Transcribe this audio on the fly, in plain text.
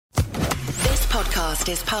podcast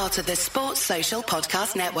is part of the Sports Social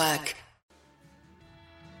Podcast Network.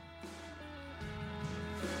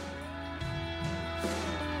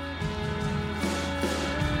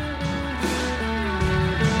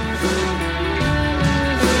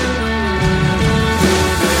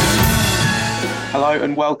 Hello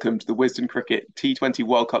and welcome to the Wisden Cricket T20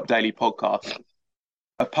 World Cup Daily Podcast.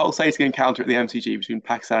 A pulsating encounter at the MCG between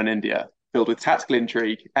Pakistan and India, filled with tactical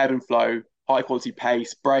intrigue, ebb and flow, high-quality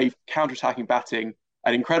pace, brave, counter-attacking batting,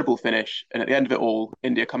 an incredible finish, and at the end of it all,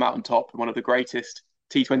 India come out on top in one of the greatest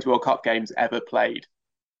T20 World Cup games ever played.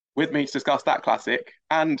 With me to discuss that classic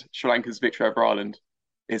and Sri Lanka's victory over Ireland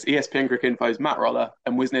is ESPN Cricket Info's Matt Roller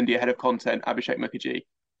and Wisden India Head of Content Abhishek Mukherjee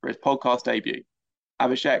for his podcast debut.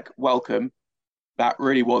 Abhishek, welcome. That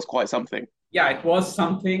really was quite something. Yeah, it was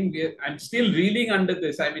something. I'm still reeling under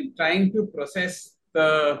this. I mean, trying to process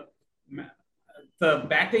the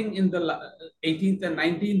batting in the 18th and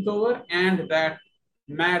 19th over and that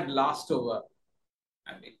mad last over.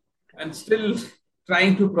 I mean, I'm still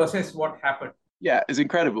trying to process what happened. Yeah, it's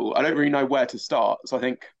incredible. I don't really know where to start. So I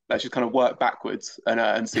think let's just kind of work backwards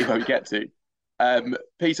and see where we get to.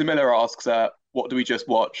 Peter Miller asks, what do we just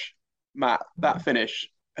watch? Matt, that finish,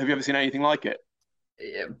 have you ever seen anything like it?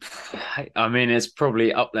 I mean, it's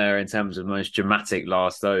probably up there in terms of most dramatic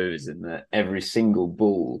last overs in that every single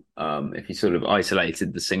ball, if you sort of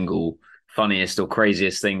isolated the single funniest or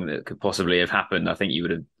craziest thing that could possibly have happened, I think you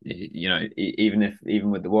would have, even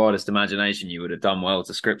with the wildest imagination, you would have done well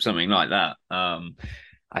to script something like that.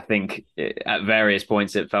 I think at various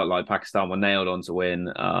points it felt like Pakistan were nailed on to win.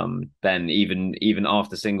 Then even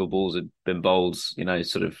after single balls had been bowled,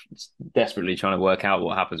 sort of desperately trying to work out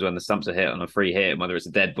what happens when the stumps are hit on a free hit, whether it's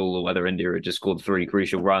a dead ball or whether India had just scored 3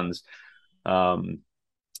 crucial runs, all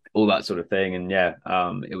that sort of thing. And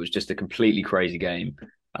it was just a completely crazy game.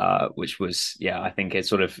 Which was, I think it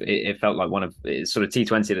felt like it's sort of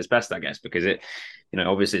T20 at its best, I guess, because it,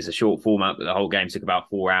 obviously it's a short format, but the whole game took about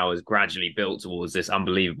 4 hours, gradually built towards this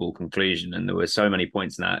unbelievable conclusion. And there were so many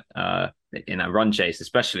points in that run chase,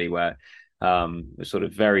 especially where we're sort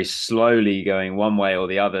of very slowly going one way or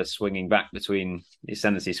the other, swinging back between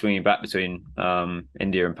India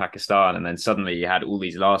and Pakistan. And then suddenly you had all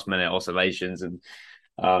these last minute oscillations and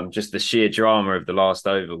just the sheer drama of the last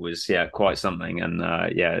over was quite something. And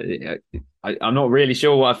I'm not really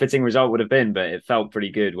sure what a fitting result would have been, but it felt pretty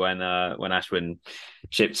good when Ashwin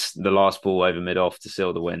chipped the last ball over mid off to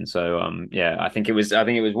seal the win. So I think it was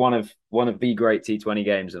one of the great T20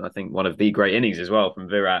 games, and I think one of the great innings as well from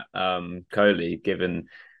Virat Kohli, given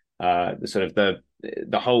the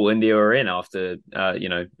whole India were in after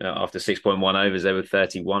 6.1 overs. They were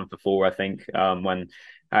 31 for 4, I think, when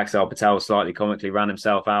Axel Patel slightly comically ran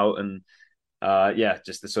himself out, and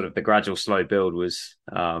just the gradual slow build was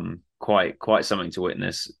quite something to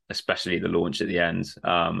witness, especially the launch at the end.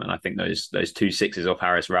 And I think those 2 sixes off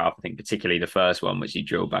Harris Ralph, I think particularly the first one, which he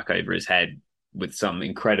drilled back over his head with some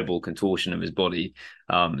incredible contortion of his body,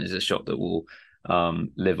 is a shot that will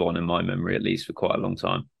live on in my memory at least for quite a long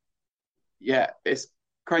time. Yeah, it's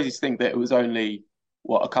crazy to think that it was only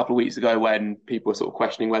a couple of weeks ago when people were sort of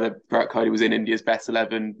questioning whether Virat Kohli was in India's best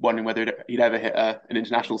 11, wondering whether he'd ever hit an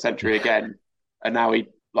international century again. And now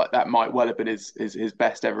that might well have been his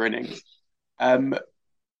best ever innings.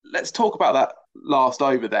 Let's talk about that last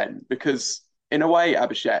over then, because in a way,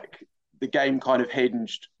 Abhishek, the game kind of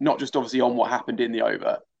hinged not just obviously on what happened in the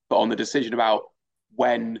over, but on the decision about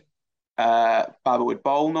when Babar would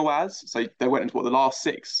bowl Nawaz. So they went into the last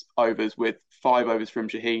 6 overs with 5 overs from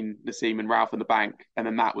Shaheen, Naseem and Ralph in the bank, and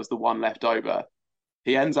then that was the one left over.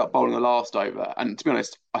 He ends up bowling the last over, and to be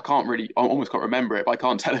honest, I almost can't remember it, but I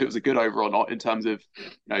can't tell if it was a good over or not in terms of,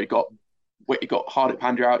 you got Hardik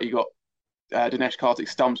Pandya out, you got Dinesh Karthik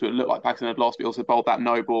stumps, where it looked like Pakistan had lost, but he also bowled that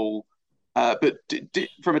no ball. But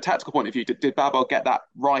from a tactical point of view, did Babar get that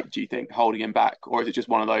right, do you think, holding him back, or is it just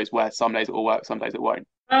one of those where some days it will work, some days it won't?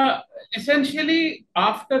 Essentially,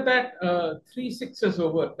 after that 3 sixes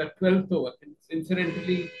over, the 12th over,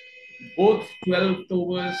 incidentally, both the 12th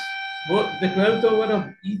over of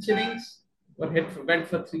each innings went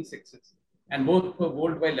for 3 sixes, and both were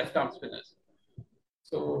bowled by left-arm spinners.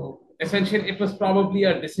 So essentially, it was probably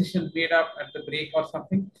a decision made up at the break or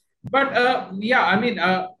something. But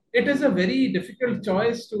it is a very difficult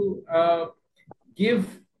choice to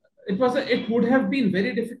give. It would have been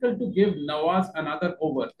very difficult to give Nawaz another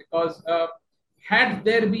over, because had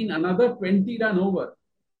there been another 20-run over,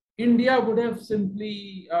 India would have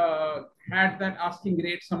simply had that asking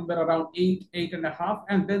rate somewhere around 8.5,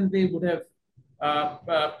 and then they would have,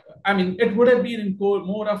 it would have been in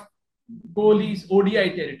more of Kohli's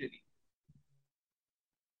ODI territory.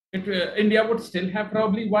 India would still have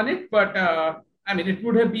probably won it, but I mean, it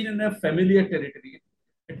would have been in a familiar territory.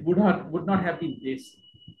 It would not have been this.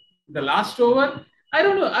 The last over, I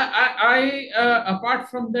don't know. Apart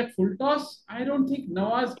from that full toss, I don't think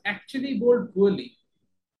Nawaz actually bowled poorly.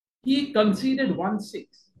 He conceded 1-6,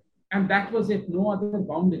 and that was it. No other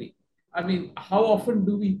boundary. I mean, how often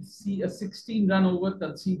do we see a 16-run over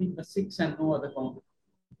conceding a six and no other boundary?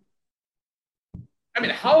 I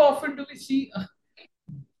mean, how often do we see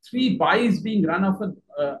three byes being run off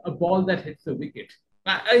a ball that hits the wicket?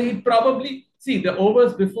 He probably see the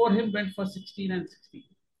overs before him went for 16 and 16.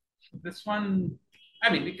 This one,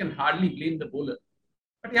 I mean, we can hardly blame the bowler.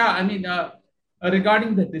 But yeah, I mean,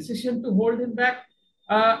 regarding the decision to hold him back,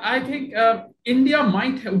 I think India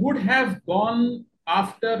would have gone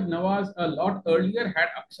after Nawaz a lot earlier had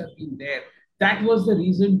Akshar been there. That was the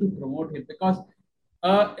reason to promote him because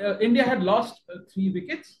India had lost three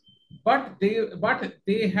wickets, but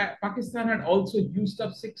Pakistan had also used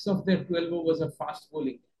up six of their 12 overs of fast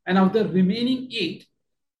bowling, and of the remaining eight,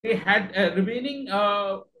 they had remaining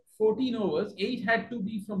 14 overs. Eight had to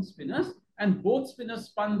be from spinners, and both spinners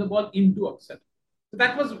spun the ball into Akshar.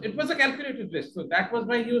 So it was a calculated risk. So that was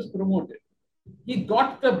why he was promoted. He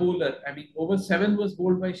got the bowler. I mean, over seven was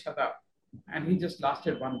bowled by Shadab, and he just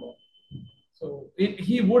lasted one ball. So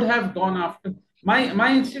he would have gone after.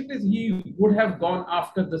 My instinct is he would have gone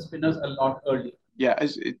after the spinners a lot earlier. Yeah,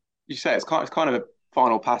 you say, it's kind of a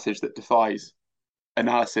final passage that defies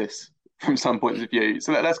analysis from some points of view.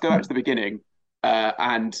 So let's go back to the beginning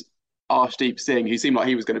and Arshdeep Singh, who seemed like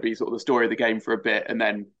he was going to be sort of the story of the game for a bit, and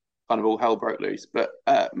then kind of all hell broke loose. But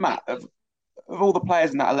Matt, of all the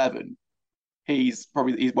players in that 11, he's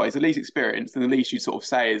the least experienced, and the least you sort of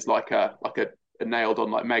say is like a nailed on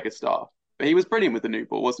like megastar. But he was brilliant with the new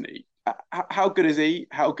ball, wasn't he? How good is he?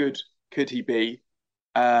 How good could he be?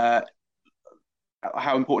 How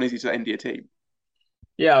important is he to the India team?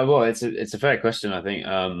 Yeah, well, it's a fair question. I think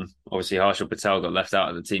obviously Harshal Patel got left out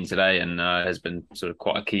of the team today and has been sort of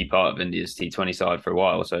quite a key part of India's T20 side for a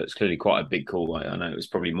while. So it's clearly quite a big call. I know it was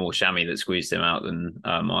probably more Shami that squeezed him out than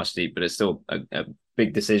Arshdeep, but it's still a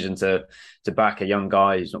big decision to back a young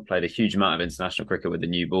guy who's not played a huge amount of international cricket with the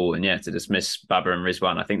new ball, and to dismiss Babar and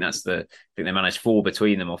Rizwan. I think they managed 4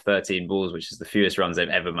 between them off 13 balls, which is the fewest runs they've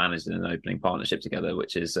ever managed in an opening partnership together,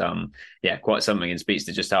 which is quite something, and speaks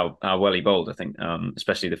to just how well he bowled. I think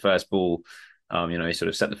especially the first ball, he sort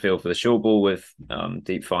of set the field for the short ball with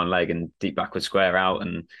deep fine leg and deep backward square out,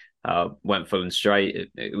 and went full and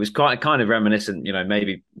straight. It was kind of reminiscent,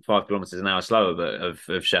 maybe 5 kilometers an hour slower, but of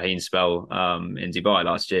Shaheen's spell in Dubai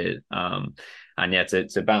last year.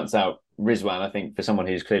 To bounce out Rizwan, I think for someone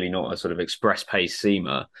who's clearly not a sort of express pace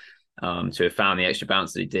seamer, to have found the extra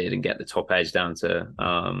bounce that he did and get the top edge down to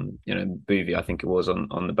Bhuvi, I think it was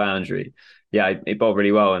on the boundary. Yeah, it bowled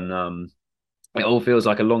really well, and it all feels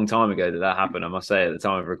like a long time ago that happened. I must say, at the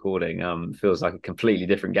time of recording, it feels like a completely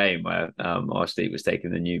different game where Arshdeep was taking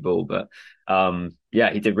the new ball. But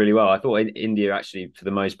he did really well. I thought India actually, for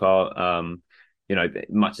the most part,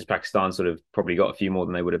 much as Pakistan sort of probably got a few more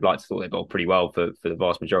than they would have liked, I thought they bowled pretty well for the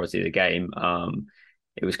vast majority of the game.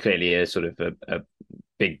 It was clearly a sort of a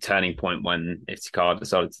big turning point when Iftikhar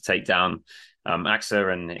decided to take down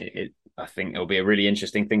Axar, and I think it'll be a really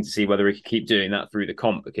interesting thing to see whether he can keep doing that through the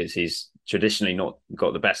comp, because he's traditionally not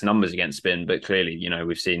got the best numbers against spin, but clearly,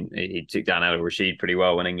 we've seen he took down El Rashid pretty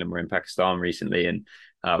well when England were in Pakistan recently, and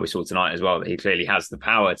we saw tonight as well that he clearly has the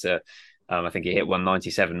power to. I think he hit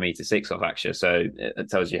 197 meter 6 off Axar, so it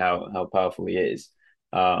tells you how powerful he is.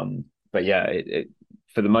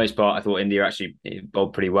 For the most part, I thought India actually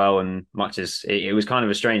bowled pretty well, and much as it was kind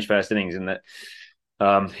of a strange first innings in that.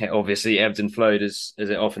 It obviously ebbed and flowed as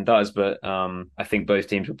it often does, but I think both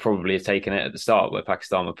teams would probably have taken it at the start, where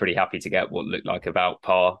Pakistan were pretty happy to get what looked like about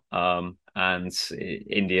par, and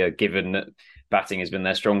India, given that batting has been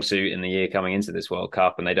their strong suit in the year coming into this World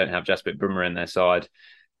Cup, and they don't have Jasprit Bumrah in their side,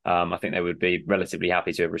 I think they would be relatively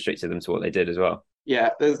happy to have restricted them to what they did as well. Yeah,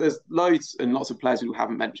 there's loads and lots of players who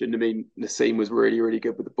haven't mentioned. I mean, Naseem was really, really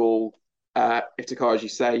good with the ball. Iftikhar, as you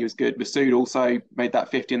say, he was good. Masood also made that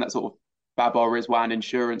 50 in that sort of Babar Rizwan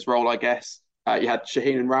insurance role, I guess. You had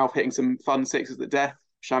Shaheen and Ralph hitting some fun sixes at death.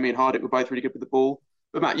 Shami and Hardik were both really good with the ball.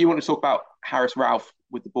 But Matt, you want to talk about Haris Ralph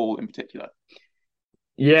with the ball in particular?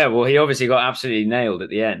 Yeah, well, he obviously got absolutely nailed at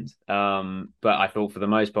the end. But I thought for the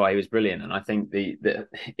most part he was brilliant, and I think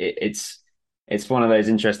it's one of those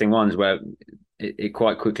interesting ones where it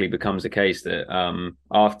quite quickly becomes the case that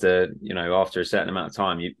after a certain amount of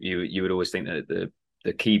time, you would always think that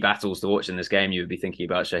the key battles to watch in this game, you would be thinking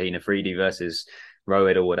about Shaheen Afridi versus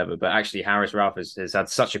Rohit or whatever. But actually, Haris Ralph has had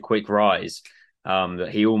such a quick rise that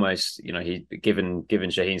he almost, he given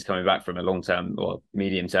Shaheen's coming back from a long-term or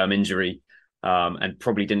medium-term injury, and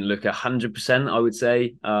probably didn't look 100%, I would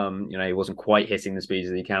say. He wasn't quite hitting the speeds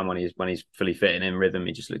that he can when he's fully fit and in rhythm.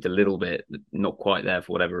 He just looked a little bit not quite there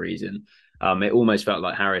for whatever reason. It almost felt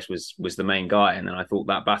like Harris was the main guy, and then I thought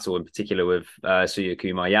that battle in particular with Surya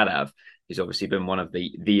Kumar Yadav, who's obviously been one of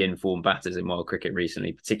the informed batters in world cricket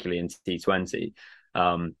recently, particularly in T20.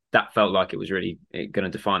 That felt like it was really going to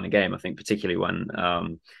define the game. I think particularly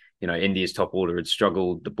when India's top order had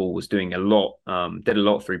struggled. The ball was doing a lot, did a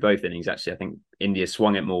lot through both innings, actually. I think India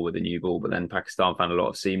swung it more with the new ball, but then Pakistan found a lot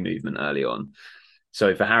of seam movement early on.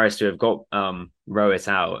 So for Harris to have got Rohit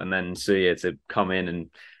out and then Surya to come in and,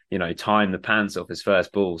 time the pants off his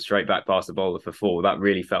first ball straight back past the bowler for 4, that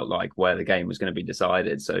really felt like where the game was going to be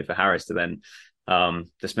decided. So for Harris to then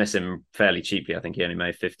dismiss him fairly cheaply, I think he only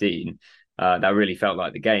made 15, that really felt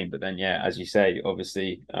like the game. But then, yeah, as you say,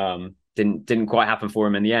 obviously didn't quite happen for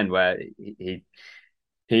him in the end, where he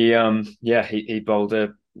bowled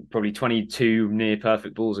probably 22 near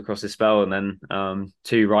perfect balls across his spell, and then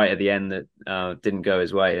 2 right at the end that didn't go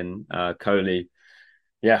his way. And Kohli,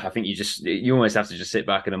 I think you almost have to just sit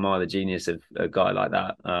back and admire the genius of a guy like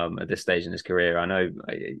that at this stage in his career. I know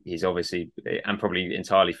he's obviously, and probably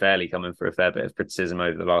entirely fairly, coming for a fair bit of criticism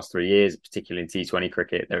over the last 3 years, particularly in T20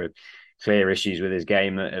 cricket. There are clear issues with his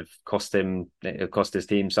game that have cost his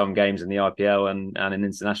team some games in the IPL and in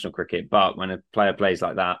international cricket. But when a player plays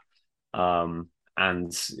like that,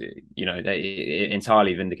 it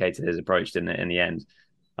entirely vindicated his approach in the end.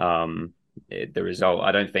 The result,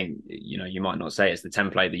 I don't think, you might not say it's the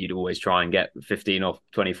template that you'd always try and get 15 off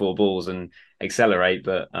 24 balls and accelerate,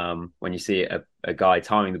 but when you see a guy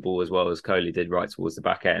timing the ball as well as Kohli did right towards the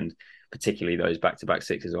back end, particularly those back-to-back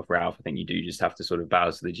sixes off Ralph, I think you do just have to sort of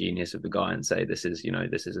bow to the genius of the guy and say this is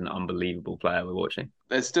an unbelievable player we're watching.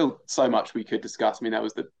 There's still so much we could discuss. I mean, that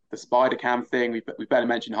was the spider cam thing. We better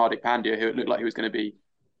mention Hardik Pandya, who it looked like he was going to be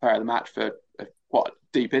player of the match for quite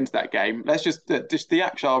deep into that game. Let's just the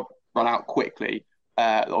Akshar run out quickly.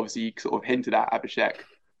 Obviously, you sort of hinted at Abhishek,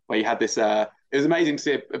 where you had this. It was amazing to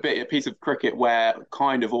see a piece of cricket where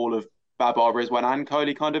kind of all of Babar, Rizwan and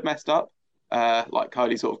Kohli kind of messed up. Like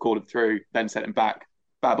Kohli sort of called him through, then sent him back.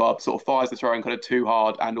 Babar sort of fires the throw in kind of too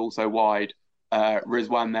hard and also wide.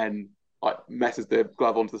 Rizwan then messes the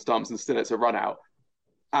glove onto the stumps and still it's a run out.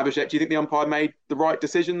 Abhishek, do you think the umpire made the right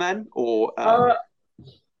decision then, or?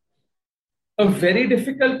 A very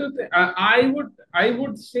difficult to think. I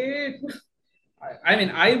would say it was.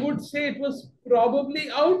 I would say it was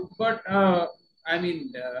probably out, but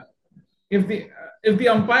if the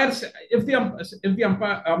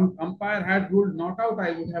umpire had ruled not out,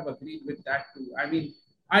 I would have agreed with that too. I mean,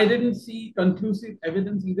 I didn't see conclusive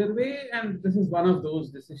evidence either way, and this is one of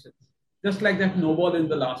those decisions. Just like that no ball in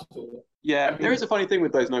the last over. Yeah, there is a funny thing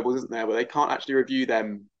with those no balls, isn't there, where they can't actually review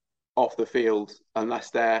them off the field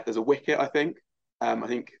unless there's a wicket, I think. I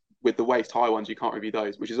think with the waist-high ones, you can't review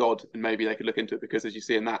those, which is odd, and maybe they could look into it because, as you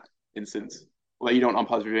see in that instance, well, you don't want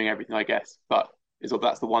umpires reviewing everything, I guess, but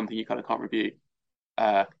that's the one thing you kind of can't review.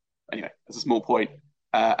 Anyway, that's a small point.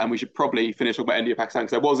 And we should probably finish talking about India-Pakistan,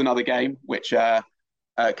 because there was another game which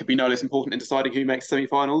could be no less important in deciding who makes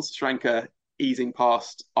semi-finals. Sri Lanka easing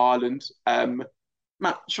past Ireland.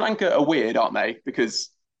 Matt, Sri Lanka are weird, aren't they? Because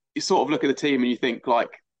you sort of look at the team and you think,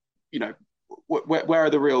 like, where are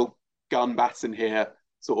the real gun bats in here?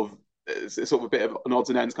 It's sort of a bit of an odds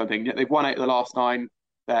and ends kind of thing. Yet they've won 8 of the last 9.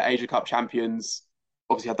 They're Asia Cup champions.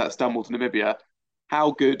 Obviously had that stumble to Namibia.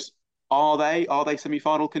 How good are they? Are they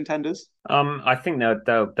semi-final contenders? I think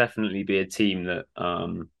they'll definitely be a team that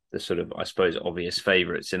the sort of, I suppose, obvious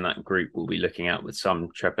favourites in that group will be looking at with some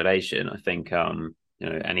trepidation. I think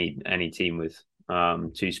any team with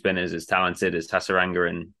 2 spinners as talented as Tasaranga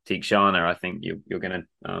and Theekshana, I think you're going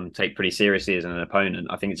to take pretty seriously as an opponent.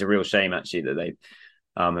 I think it's a real shame actually that they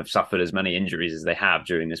have suffered as many injuries as they have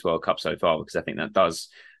during this World Cup so far, because I think that does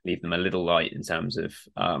leave them a little light in terms of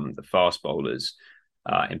the fast bowlers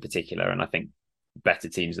in particular. And I think better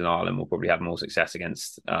teams than Ireland will probably have more success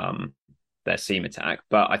against their seam attack.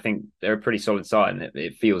 But I think they're a pretty solid side, and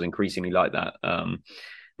it feels increasingly like that.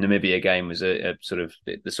 Namibia game was a sort of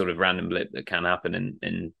the sort of random blip that can happen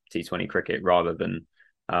in T20 cricket, rather than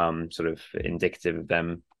sort of indicative of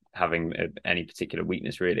them having any particular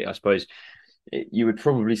weakness, really. I suppose you would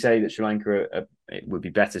probably say that Sri Lanka would be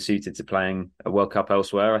better suited to playing a World Cup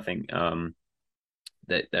elsewhere. I think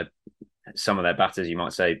that some of their batters, you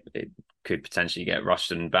might say, it could potentially get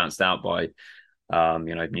rushed and bounced out by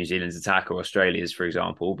New Zealand's attack or Australia's, for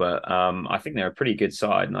example. But I think they're a pretty good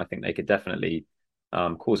side, and I think they could definitely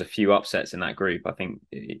cause a few upsets in that group. I think,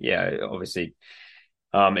 obviously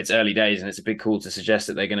it's early days and it's a big call to suggest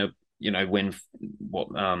that they're going to, win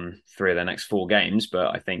 3 of their next 4 games.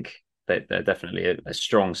 But I think that they're definitely a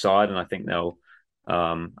strong side, and I think they'll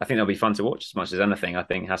be fun to watch as much as anything. I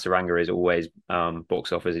think Hasaranga is always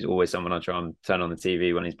box office. He's always someone I try and turn on the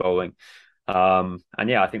TV when he's bowling. And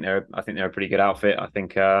yeah, I think they're a pretty good outfit. I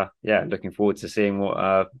think looking forward to seeing what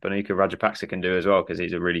Bhuvneshwar Rajapaksa can do as well, because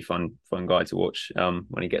he's a really fun guy to watch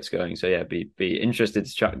when he gets going. So yeah, be interested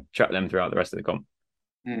to track them throughout the rest of the comp.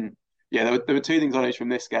 Yeah, there were 2 things I noticed from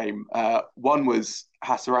this game. One was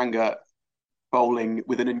Hasaranga bowling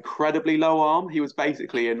with an incredibly low arm. He was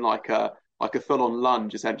basically in like a full-on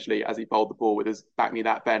lunge essentially as he bowled the ball with his back knee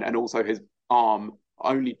that bent, and also his arm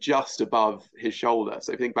only just above his shoulder.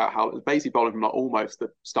 So if you think about how it was basically bowling from like almost the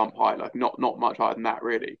stump height, like not much higher than that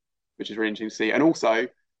really, which is really interesting to see. And also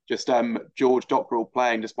just George Dockrell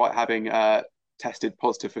playing despite having tested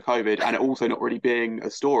positive for COVID, and it also not really being a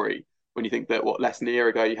story when you think that less than a year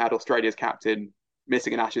ago you had Australia's captain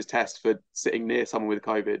missing an Ashes test for sitting near someone with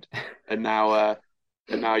COVID, and now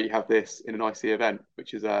you have this in an IC event,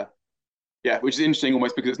 which is interesting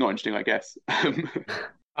almost because it's not interesting, I guess.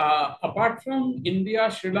 Apart from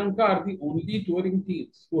India, Sri Lanka are the only touring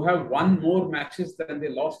teams who have won more matches than they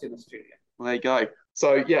lost in Australia. Well, there you go.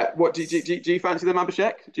 So yeah, what do you fancy them,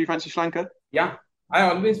 Abhishek? Do you fancy Sri Lanka? Yeah, I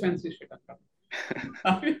always fancy Sri Lanka.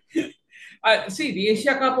 See, the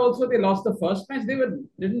Asia Cup also, they lost the first match. They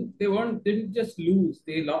didn't just lose.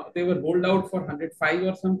 They were bowled out for 105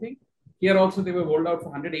 or something. Here also they were bowled out for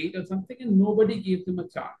 108 or something, and nobody gave them a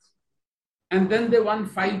chance. And then they won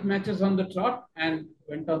 5 matches on the trot and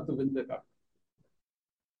went on to win the cup.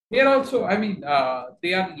 Here also, I mean,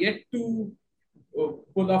 they are yet to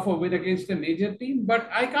pull off a win against a major team, but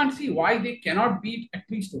I can't see why they cannot beat at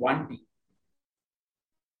least one team.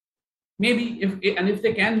 Maybe if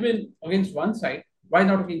they can win against one side, why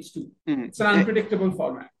not against 2? It's an unpredictable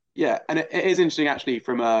format. Yeah, and it is interesting actually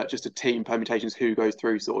from just a team permutations who goes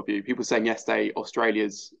through sort of view. People saying yesterday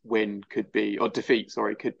Australia's defeat could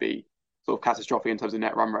be sort of catastrophic in terms of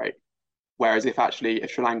net run rate. Whereas if Sri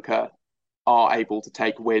Lanka are able to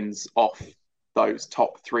take wins off those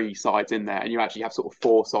top 3 sides in there, and you actually have sort of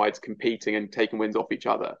 4 sides competing and taking wins off each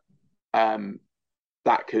other,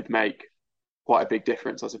 that could make quite a big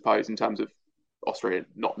difference, I suppose, in terms of Australia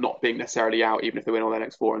not being necessarily out, even if they win all their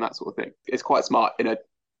next 4 and that sort of thing. It's quite smart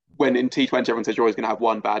when in T20 everyone says you're always going to have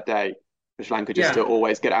one bad day, for Sri Lanka just to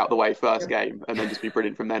always get out of the way first game and then just be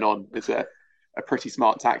brilliant from then on. It's a pretty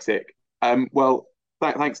smart tactic. Well,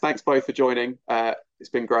 thanks both for joining. It's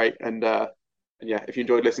been great, and yeah, if you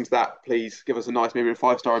enjoyed listening to that, please give us a nice, maybe a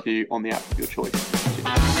 5-star review on the app of your choice.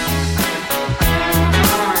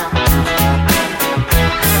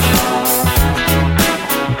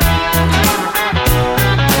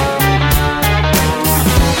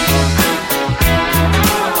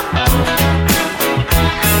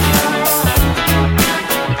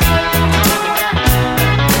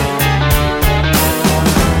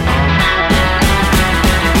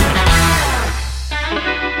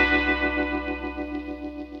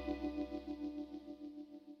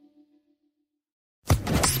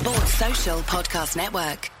 Social Podcast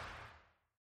Network.